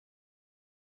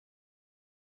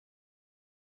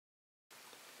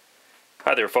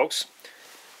Hi there folks.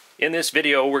 In this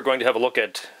video we're going to have a look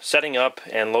at setting up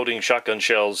and loading shotgun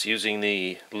shells using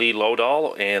the Lee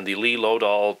Loadoll and the Lee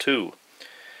Loadoll 2.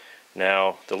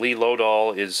 Now the Lee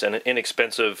Loadoll is an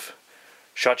inexpensive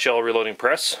shot shell reloading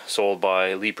press sold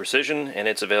by Lee Precision, and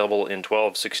it's available in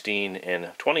 12, 16 and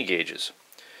 20 gauges.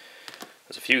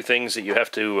 There's a few things that you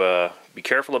have to be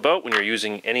careful about when you're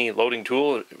using any loading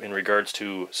tool in regards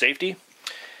to safety.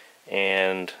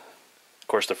 And of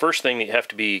course, the first thing that you have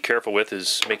to be careful with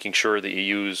is making sure that you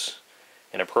use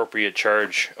an appropriate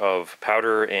charge of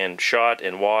powder and shot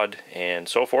and wad and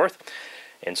so forth.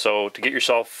 And so to get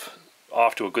yourself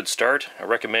off to a good start, I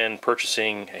recommend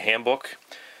purchasing a handbook.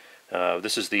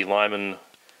 This is the Lyman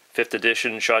 5th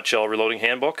edition shot shell reloading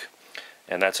handbook,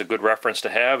 and that's a good reference to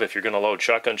have. If you're going to load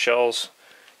shotgun shells,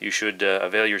 you should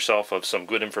avail yourself of some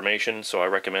good information, so I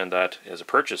recommend that as a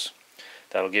purchase.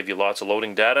 That'll give you lots of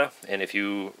loading data, and if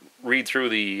you read through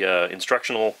the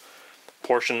instructional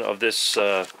portion of this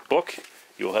book,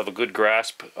 you'll have a good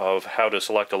grasp of how to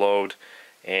select a load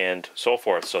and so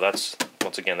forth. So that's,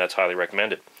 once again, that's highly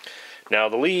recommended. Now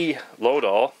the Lee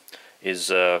Loadoll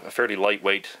is a fairly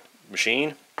lightweight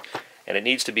machine, and it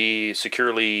needs to be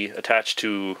securely attached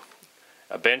to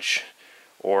a bench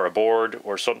or a board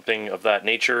or something of that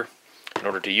nature in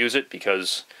order to use it,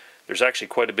 because there's actually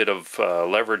quite a bit of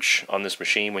leverage on this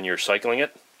machine when you're cycling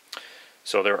it.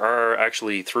 So there are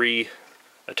actually 3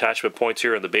 attachment points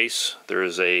here on the base. There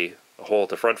is a hole at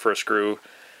the front for a screw,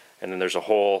 and then there's a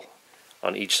hole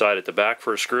on each side at the back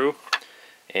for a screw.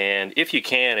 And if you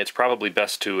can, it's probably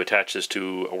best to attach this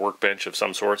to a workbench of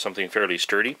some sort, something fairly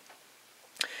sturdy.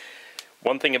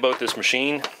 One thing about this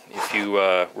machine, if you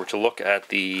were to look at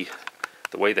the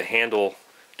way the handle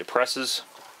depresses,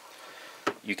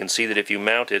 you can see that if you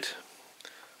mount it,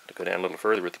 to go down a little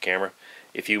further with the camera,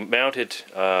 if you mount it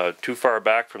too far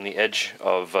back from the edge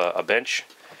of a bench,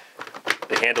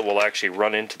 the handle will actually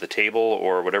run into the table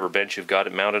or whatever bench you've got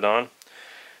it mounted on.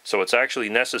 So it's actually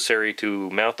necessary to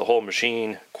mount the whole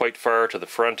machine quite far to the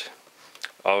front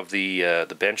of the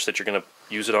bench that you're going to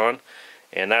use it on,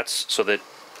 and that's so that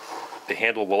the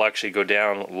handle will actually go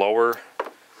down lower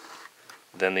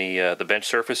than the bench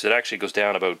surface. It actually goes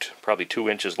down about probably 2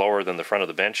 inches lower than the front of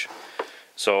the bench.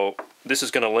 So this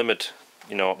is going to limit,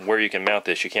 where you can mount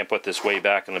this. You can't put this way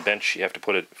back on the bench. You have to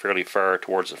put it fairly far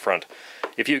towards the front.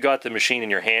 If you've got the machine in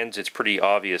your hands, it's pretty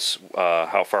obvious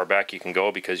how far back you can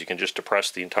go, because you can just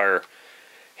depress the entire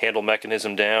handle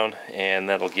mechanism down, and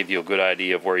that'll give you a good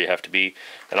idea of where you have to be.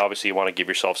 And obviously you want to give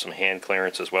yourself some hand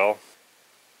clearance as well.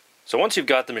 So once you've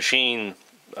got the machine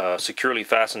securely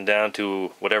fastened down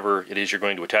to whatever it is you're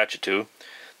going to attach it to,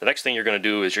 the next thing you're going to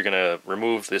do is you're going to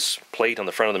remove this plate on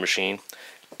the front of the machine,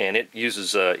 and it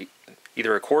uses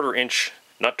either a 1/4 inch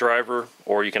nut driver,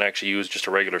 or you can actually use just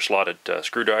a regular slotted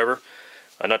screwdriver.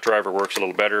 A nut driver works a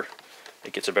little better.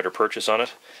 It gets a better purchase on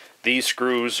it. These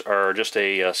screws are just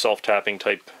a self-tapping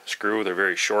type screw. They're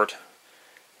very short,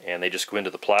 and they just go into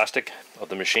the plastic of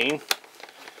the machine.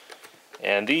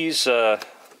 And these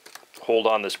hold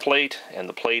on this plate, and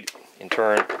the plate in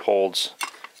turn holds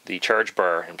the charge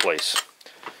bar in place.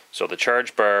 So the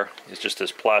charge bar is just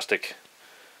this plastic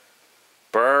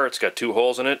bar. It's got 2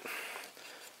 holes in it.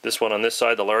 This one on this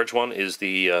side, the large one, is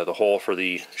the hole for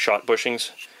the shot bushings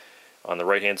on the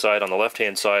right hand side. On the left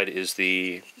hand side is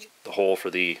the hole for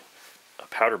the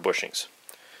powder bushings.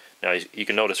 Now you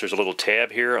can notice there's a little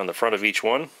tab here on the front of each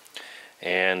one,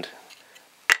 and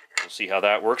we'll see how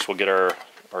that works. We'll get our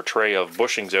tray of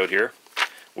bushings out here,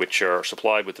 which are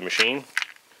supplied with the machine,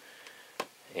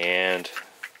 and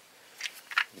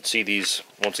you can see these,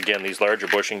 once again, these larger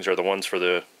bushings are the ones for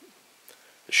the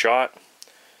shot,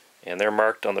 and they're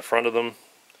marked on the front of them.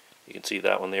 You can see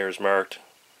that one there is marked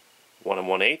 1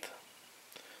 1/8.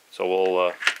 So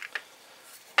we'll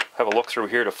have a look through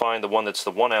here to find the one that's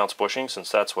the 1 ounce bushing, since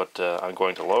that's what I'm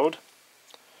going to load.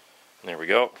 And there we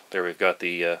go. There we've got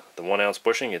the 1 ounce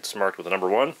bushing. It's marked with the number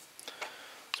 1.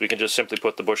 So we can just simply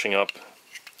put the bushing up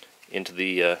into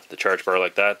the charge bar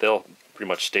like that. They'll pretty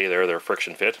much stay there. They're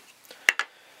friction fit.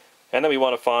 And then we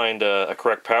want to find a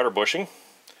correct powder bushing.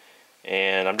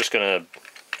 And I'm just going to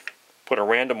put a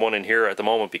random one in here at the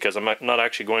moment, because I'm not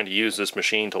actually going to use this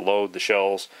machine to load the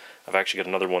shells. I've actually got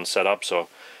another one set up, so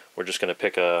we're just going to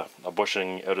pick a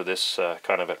bushing out of this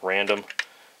kind of at random.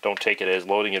 Don't take it as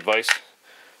loading advice.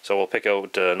 So we'll pick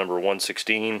out number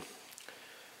 116,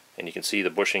 and you can see the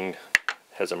bushing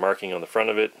has a marking on the front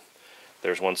of it.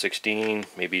 There's 116.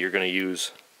 Maybe you're going to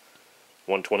use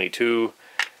 122,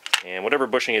 and whatever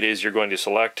bushing it is you're going to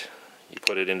select, you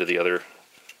put it into the other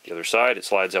side. It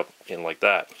slides up in like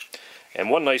that. And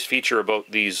one nice feature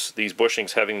about these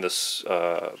bushings having this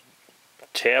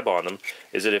tab on them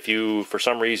is that if you, for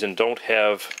some reason, don't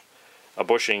have a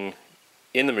bushing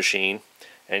in the machine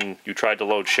and you tried to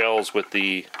load shells with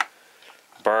the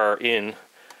bar in,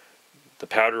 the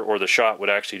powder or the shot would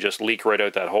actually just leak right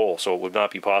out that hole, so it would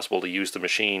not be possible to use the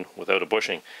machine without a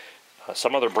bushing.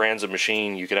 Some other brands of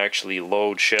machine you can actually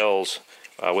load shells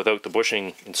without the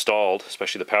bushing installed,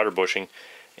 especially the powder bushing,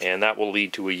 and that will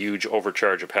lead to a huge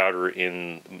overcharge of powder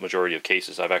in the majority of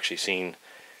cases. I've actually seen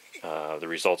the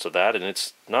results of that, and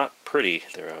it's not pretty.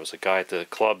 There was a guy at the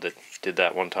club that did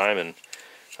that one time, and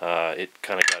it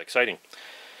kind of got exciting.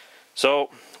 So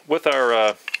with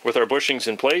our bushings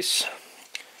in place,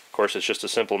 of course, it's just a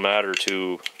simple matter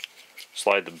to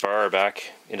slide the bar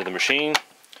back into the machine,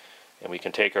 and we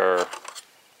can take our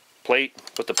plate,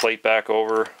 put the plate back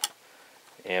over,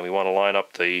 and we want to line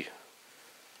up the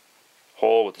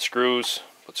hole with the screws,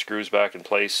 put screws back in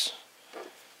place,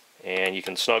 and you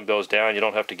can snug those down. You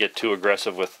don't have to get too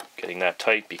aggressive with getting that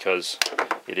tight because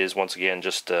it is, once again,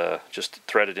 just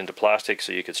threaded into plastic,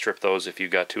 so you could strip those if you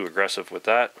got too aggressive with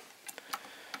that.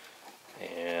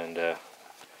 And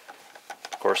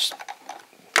of course,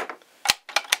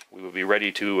 we would be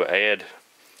ready to add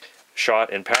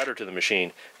shot and powder to the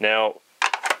machine. Now,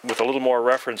 with a little more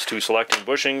reference to selecting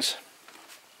bushings,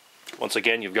 once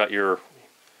again, you've got your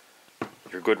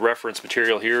good reference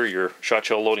material here, your shot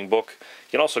shell loading book.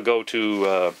 You can also go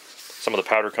to some of the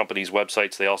powder companies'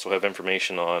 websites. They also have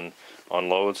information on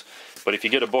loads. But if you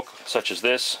get a book such as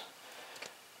this,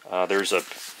 there's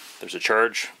a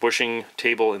charge bushing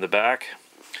table in the back,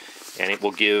 and it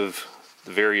will give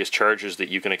the various charges that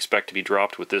you can expect to be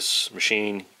dropped with this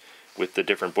machine with the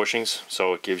different bushings.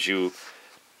 So it gives you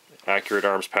Accurate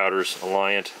Arms powders,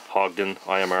 Alliant, Ogden,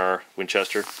 IMR,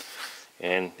 Winchester,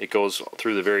 and it goes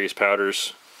through the various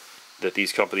powders that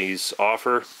these companies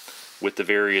offer with the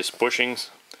various bushings,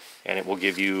 and it will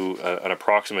give you an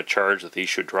approximate charge that these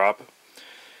should drop.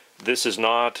 This is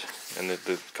not, and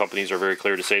the companies are very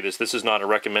clear to say this is not a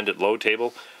recommended load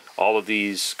table. All of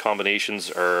these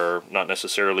combinations are not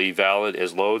necessarily valid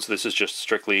as loads. This is just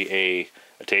strictly a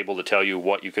table to tell you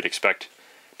what you could expect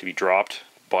to be dropped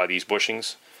by these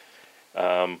bushings.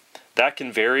 That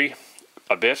can vary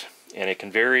a bit, and it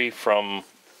can vary from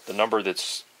the number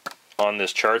that's on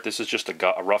this chart. This is just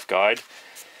a rough guide.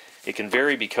 It can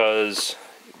vary because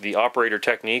the operator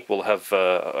technique will have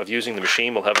of using the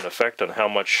machine will have an effect on how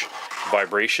much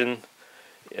vibration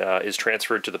is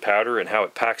transferred to the powder and how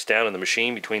it packs down in the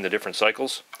machine between the different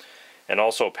cycles. And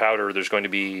also powder, there's going to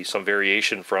be some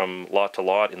variation from lot to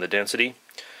lot in the density.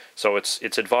 So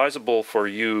it's advisable for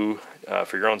you,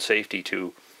 for your own safety,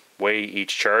 to weigh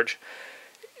each charge.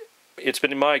 It's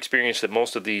been in my experience that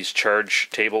most of these charge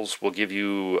tables will give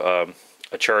you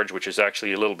a charge which is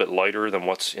actually a little bit lighter than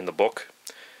what's in the book.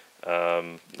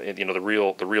 You know, the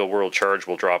real world charge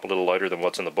will drop a little lighter than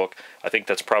what's in the book. I think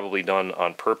that's probably done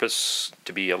on purpose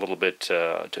to be a little bit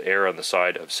to err on the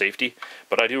side of safety.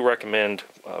 But I do recommend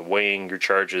weighing your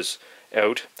charges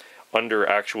out under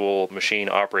actual machine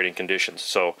operating conditions.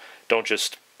 So don't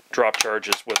just drop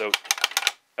charges without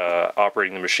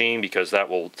operating the machine, because that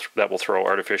will throw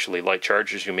artificially light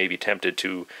charges. You may be tempted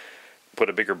to put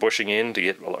a bigger bushing in to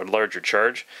get a larger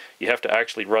charge. You have to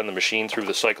actually run the machine through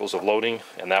the cycles of loading,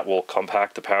 and that will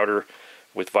compact the powder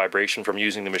with vibration from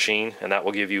using the machine, and that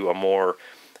will give you a more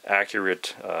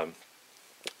accurate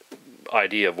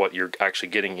idea of what you're actually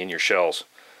getting in your shells.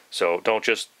 So don't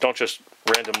just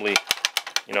randomly,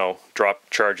 you know, drop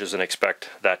charges and expect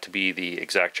that to be the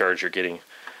exact charge you're getting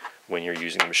when you're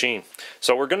using the machine.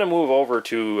 So we're going to move over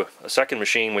to a second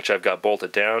machine which I've got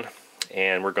bolted down,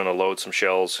 and we're going to load some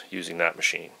shells using that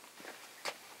machine.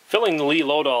 Filling the Lee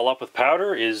Loadall up with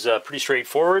powder is pretty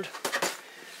straightforward.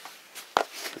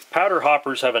 The powder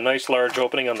hoppers have a nice large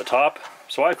opening on the top,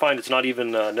 so I find it's not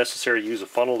even necessary to use a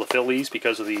funnel to fill these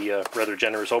because of the rather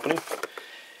generous opening.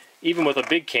 Even with a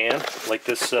big can, like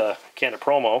this can of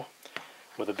Promo,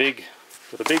 with a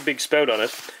big spout on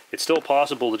it, it's still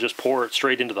possible to just pour it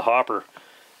straight into the hopper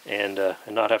and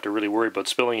not have to really worry about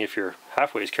spilling if you're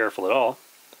halfway as careful at all.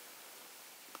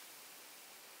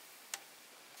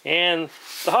 And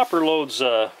the hopper loads,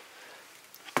 the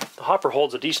hopper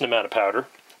holds a decent amount of powder,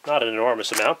 not an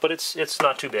enormous amount, but it's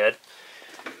not too bad.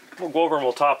 We'll go over and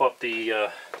we'll top up the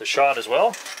shot as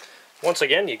well. Once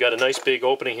again, you've got a nice big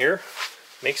opening here,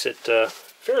 makes it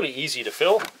fairly easy to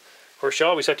fill. Of course, you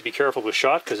always have to be careful with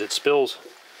shot because it spills.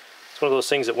 It's one of those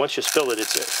things that once you spill it,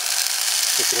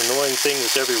 it's an annoying thing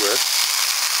that's everywhere.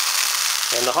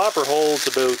 And the hopper holds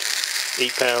about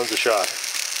 8 pounds a shot.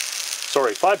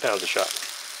 Sorry, 5 pounds a shot.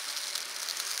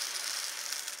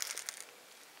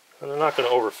 And I'm not going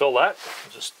to overfill that.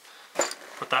 I'll just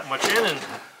put that much in and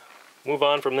move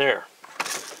on from there.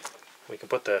 We can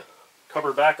put the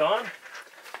cover back on.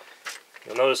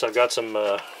 You'll notice I've got some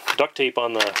duct tape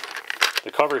on the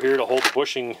cover here to hold the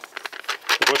bushings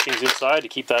inside to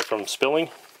keep that from spilling.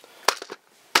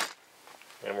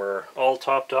 And we're all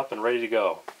topped up and ready to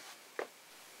go.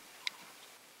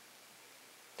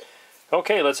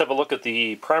 Okay, let's have a look at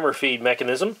the primer feed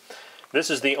mechanism. This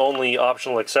is the only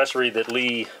optional accessory that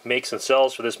Lee makes and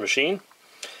sells for this machine.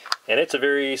 And it's a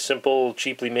very simple,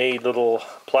 cheaply made little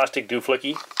plastic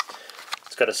dooflicky.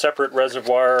 It's got a separate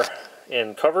reservoir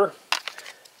and cover.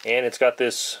 And it's got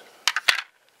this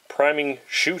priming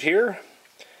chute here.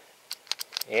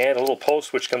 And a little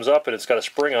post which comes up and it's got a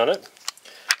spring on it.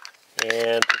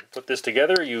 And to put this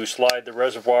together, you slide the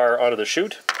reservoir onto the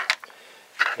chute.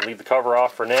 We'll leave the cover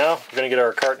off for now. We're going to get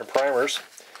our carton of primers.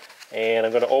 And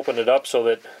I'm going to open it up so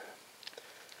that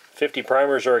 50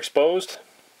 primers are exposed.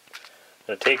 I'm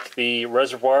going to take the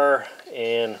reservoir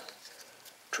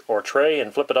or tray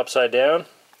and flip it upside down.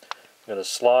 I'm going to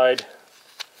slide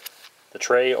the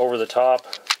tray over the top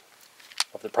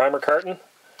of the primer carton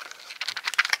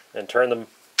and turn them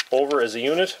over as a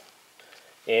unit.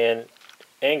 And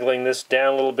angling this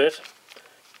down a little bit,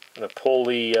 I'm going to pull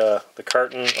the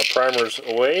carton of primers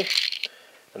away,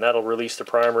 and that'll release the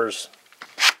primers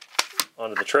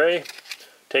onto the tray.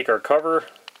 Take our cover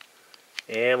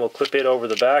and we'll clip it over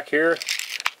the back here,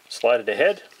 slide it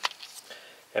ahead,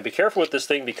 and be careful with this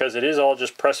thing because it is all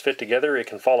just press fit together. It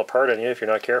can fall apart on you if you're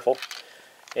not careful.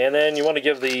 And then you want to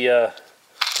give the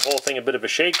whole thing a bit of a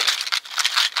shake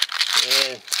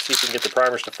and see if you can get the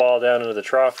primers to fall down into the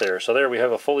trough there. So there we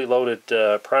have a fully loaded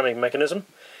priming mechanism,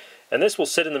 and this will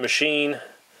sit in the machine,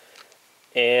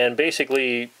 and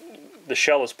basically the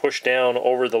shell is pushed down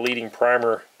over the leading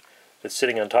primer that's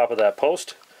sitting on top of that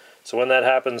post. So when that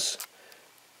happens,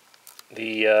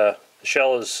 the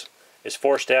shell is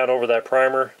forced down over that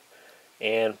primer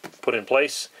and put in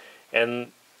place.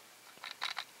 And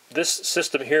this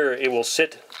system here, it will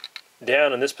sit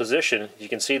down in this position. You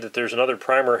can see that there's another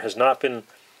primer has not been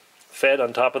fed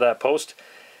on top of that post.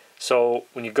 So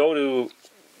when you go to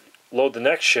load the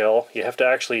next shell, you have to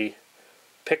actually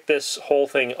pick this whole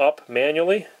thing up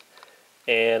manually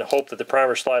and hope that the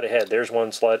primer slide ahead. There's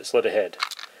one slid ahead,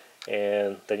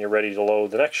 and then you're ready to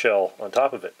load the next shell on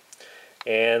top of it.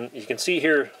 And you can see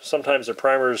here sometimes the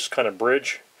primers kind of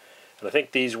bridge, and I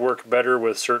think these work better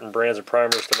with certain brands of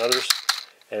primers than others.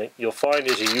 And you'll find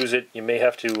as you use it, you may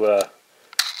have to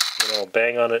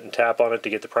bang on it and tap on it to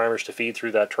get the primers to feed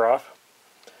through that trough.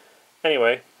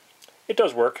 Anyway, it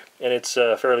does work, and it's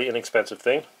a fairly inexpensive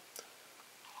thing.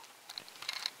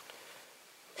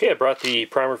 Okay, I brought the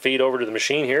primer feed over to the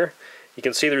machine here. You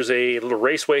can see there's a little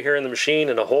raceway here in the machine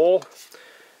and a hole,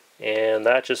 and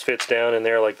that just fits down in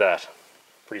there like that.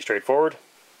 Pretty straightforward.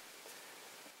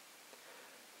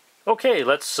 Okay,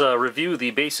 let's review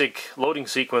the basic loading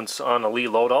sequence on a Lee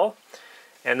Loadall.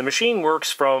 And the machine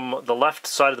works from the left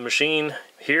side of the machine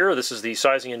here. This is the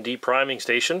sizing and depriming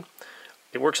station.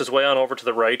 It works its way on over to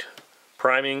the right,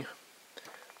 priming.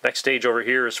 Next stage over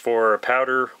here is for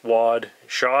powder, wad,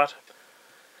 shot.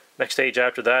 Next stage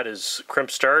after that is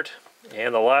crimp start,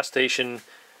 and the last station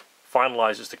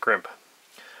finalizes the crimp.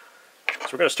 So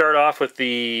we're going to start off with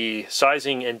the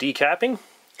sizing and decapping.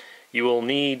 You will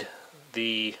need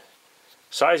the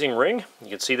sizing ring. You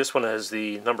can see this one has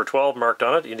the number 12 marked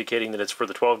on it, indicating that it's for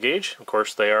the 12 gauge. Of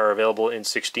course, they are available in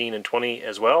 16 and 20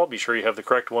 as well. Be sure you have the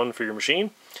correct one for your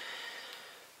machine.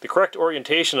 The correct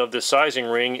orientation of this sizing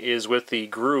ring is with the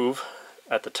groove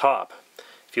at the top.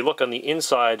 If you look on the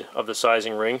inside of the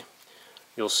sizing ring,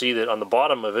 you'll see that on the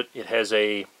bottom of it, it has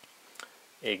a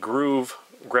groove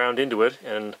ground into it,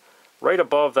 and right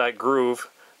above that groove,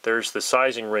 there's the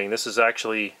sizing ring. This is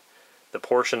actually the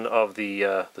portion of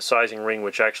the sizing ring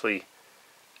which actually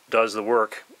does the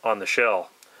work on the shell.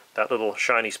 That little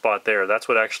shiny spot there, that's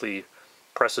what actually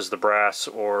presses the brass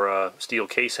or steel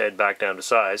case head back down to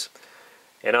size.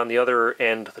 And on the other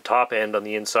end, the top end on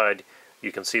the inside,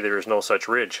 you can see there is no such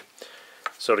ridge.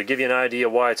 So to give you an idea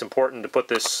why it's important to put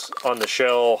this on the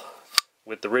shell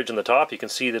with the ridge on the top, you can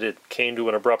see that it came to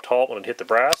an abrupt halt when it hit the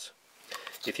brass.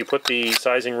 If you put the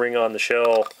sizing ring on the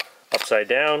shell upside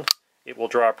down, it will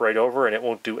drop right over and it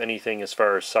won't do anything as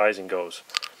far as sizing goes.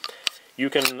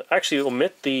 You can actually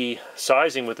omit the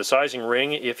sizing with the sizing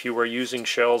ring if you are using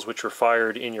shells which are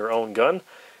fired in your own gun.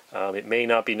 It may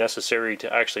not be necessary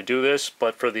to actually do this,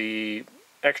 but for the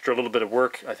extra little bit of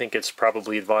work, I think it's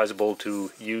probably advisable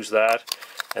to use that,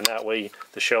 and that way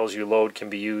the shells you load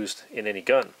can be used in any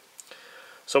gun.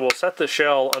 So we'll set the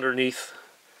shell underneath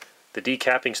the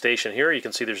decapping station here. You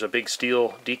can see there's a big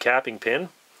steel decapping pin,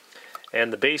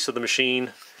 and the base of the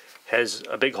machine has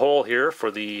a big hole here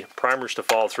for the primers to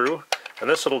fall through. And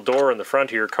this little door in the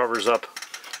front here covers up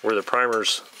where the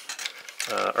primers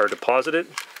are deposited.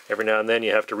 Every now and then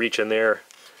you have to reach in there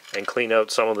and clean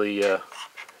out some of the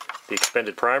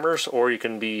expended primers, or you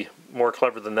can be more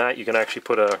clever than that. You can actually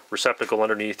put a receptacle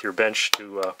underneath your bench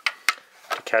to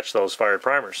catch those fired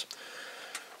primers.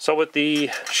 So with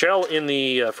the shell in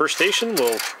the first station,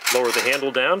 we'll lower the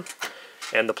handle down,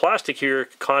 and the plastic here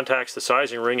contacts the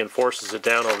sizing ring and forces it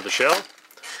down over the shell,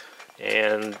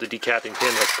 and the decapping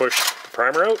pin has pushed the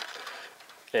primer out,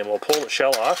 and we'll pull the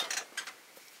shell off,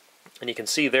 and you can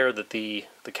see there that the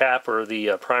cap or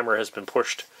the primer has been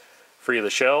pushed free of the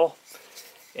shell,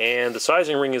 and the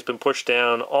sizing ring has been pushed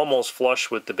down almost flush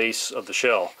with the base of the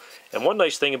shell. And one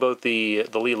nice thing about the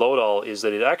Lee Lodahl is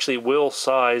that it actually will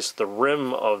size the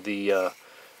rim of the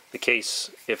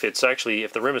case. If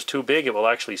the rim is too big, it will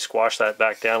actually squash that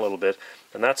back down a little bit,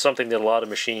 and that's something that a lot of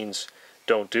machines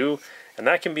don't do. And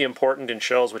that can be important in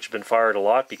shells which have been fired a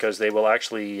lot, because they will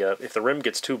actually, if the rim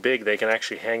gets too big, they can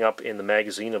actually hang up in the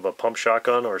magazine of a pump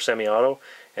shotgun or semi-auto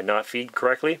and not feed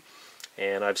correctly.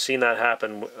 And I've seen that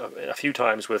happen a few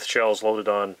times with shells loaded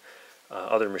on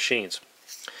other machines.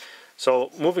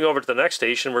 So moving over to the next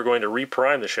station, we're going to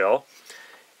reprime the shell,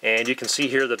 and you can see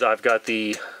here that I've got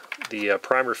the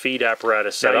primer feed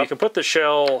apparatus set up. You can put the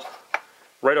shell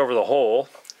right over the hole,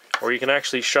 or you can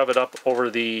actually shove it up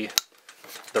over the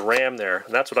ram there,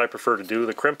 and that's what I prefer to do.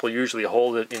 The crimp will usually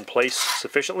hold it in place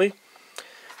sufficiently,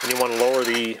 and you want to lower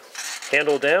the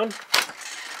handle down,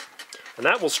 and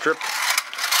that will strip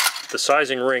the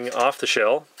sizing ring off the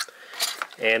shell,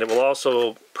 and it will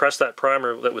also press that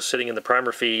primer that was sitting in the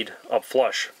primer feed up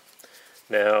flush.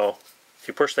 Now, if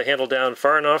you push the handle down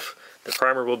far enough, the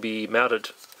primer will be mounted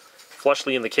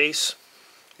flushly in the case,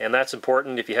 and that's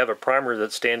important. If you have a primer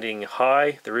that's standing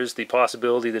high, there is the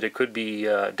possibility that it could be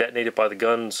detonated by the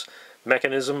gun's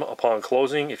mechanism upon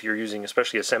closing, if you're using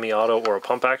especially a semi-auto or a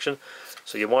pump action.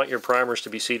 So you want your primers to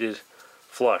be seated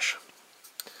flush.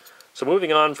 So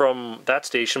moving on from that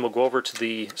station, we'll go over to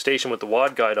the station with the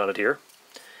wad guide on it here.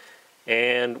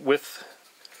 And with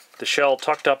the shell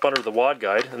tucked up under the wad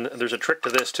guide, and there's a trick to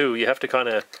this too, you have to kind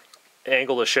of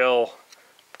angle the shell,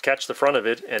 catch the front of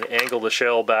it, and angle the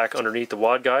shell back underneath the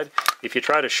wad guide. If you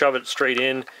try to shove it straight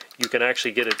in, you can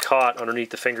actually get it caught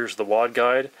underneath the fingers of the wad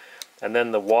guide, and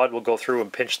then the wad will go through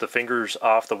and pinch the fingers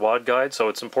off the wad guide. So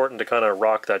it's important to kind of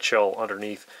rock that shell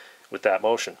underneath with that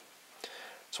motion.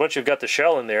 So once you've got the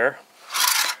shell in there,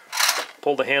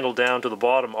 pull the handle down to the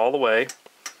bottom all the way,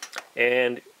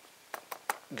 and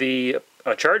the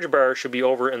charge bar should be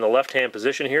over in the left hand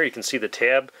position here. You can see the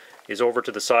tab is over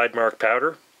to the side marked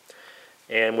powder,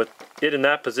 and with it in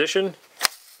that position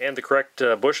and the correct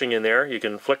bushing in there, you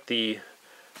can flick the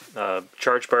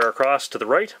charge bar across to the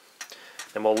right,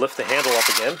 and we'll lift the handle up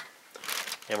again,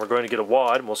 and we're going to get a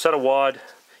wad, and we'll set a wad.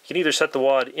 You can either set the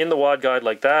wad in the wad guide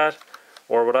like that,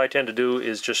 or what I tend to do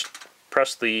is just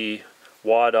press the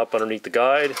wad up underneath the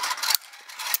guide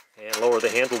and lower the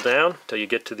handle down until you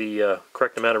get to the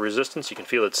correct amount of resistance. You can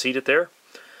feel it seated there.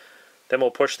 Then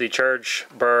we'll push the charge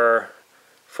bar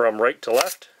from right to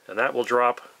left, and that will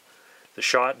drop the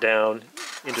shot down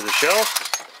into the shell.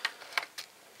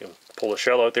 You can pull the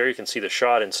shell out there, you can see the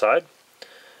shot inside.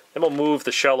 Then we'll move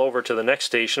the shell over to the next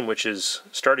station, which is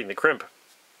starting the crimp.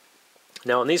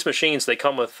 Now on these machines, they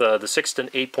come with the 6 and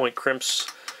 8 point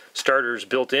crimps starters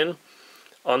built in.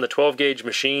 On the 12 gauge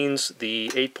machines,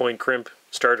 the 8 point crimp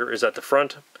starter is at the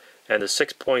front and the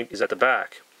 6 point is at the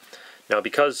back. Now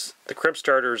because the crimp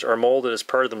starters are molded as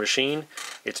part of the machine,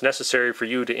 it's necessary for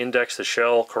you to index the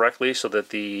shell correctly so that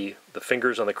the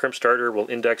fingers on the crimp starter will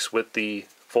index with the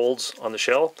folds on the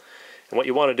shell. And what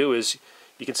you want to do is,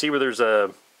 you can see where there's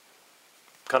a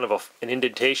kind of an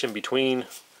indentation between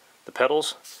the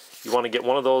pedals. You want to get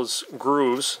one of those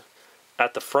grooves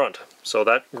at the front. So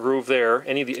that groove there,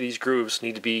 any of these grooves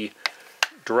need to be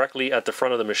directly at the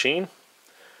front of the machine.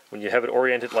 When you have it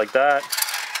oriented like that,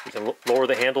 you can lower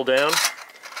the handle down,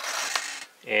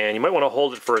 and you might want to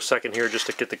hold it for a second here just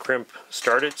to get the crimp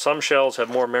started. Some shells have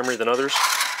more memory than others.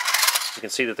 You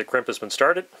can see that the crimp has been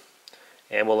started,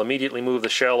 and we'll immediately move the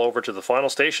shell over to the final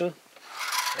station,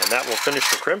 and that will finish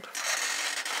the crimp.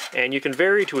 And you can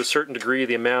vary to a certain degree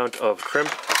the amount of crimp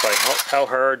by how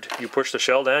hard you push the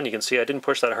shell down. You can see I didn't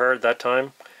push that hard that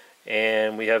time,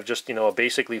 and we have just, a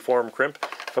basically formed crimp.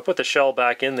 If I put the shell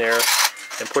back in there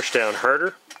and push down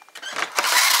harder,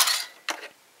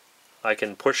 I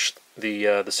can push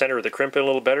the center of the crimp in a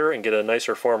little better and get a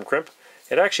nicer formed crimp.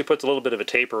 It actually puts a little bit of a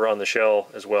taper on the shell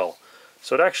as well.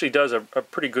 So it actually does a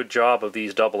pretty good job of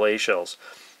these AA shells.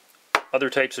 Other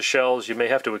types of shells, you may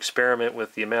have to experiment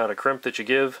with the amount of crimp that you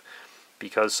give,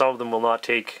 because some of them will not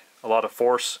take a lot of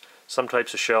force. Some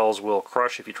types of shells will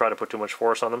crush if you try to put too much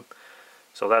force on them.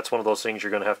 So that's one of those things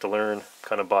you're going to have to learn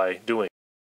kind of by doing.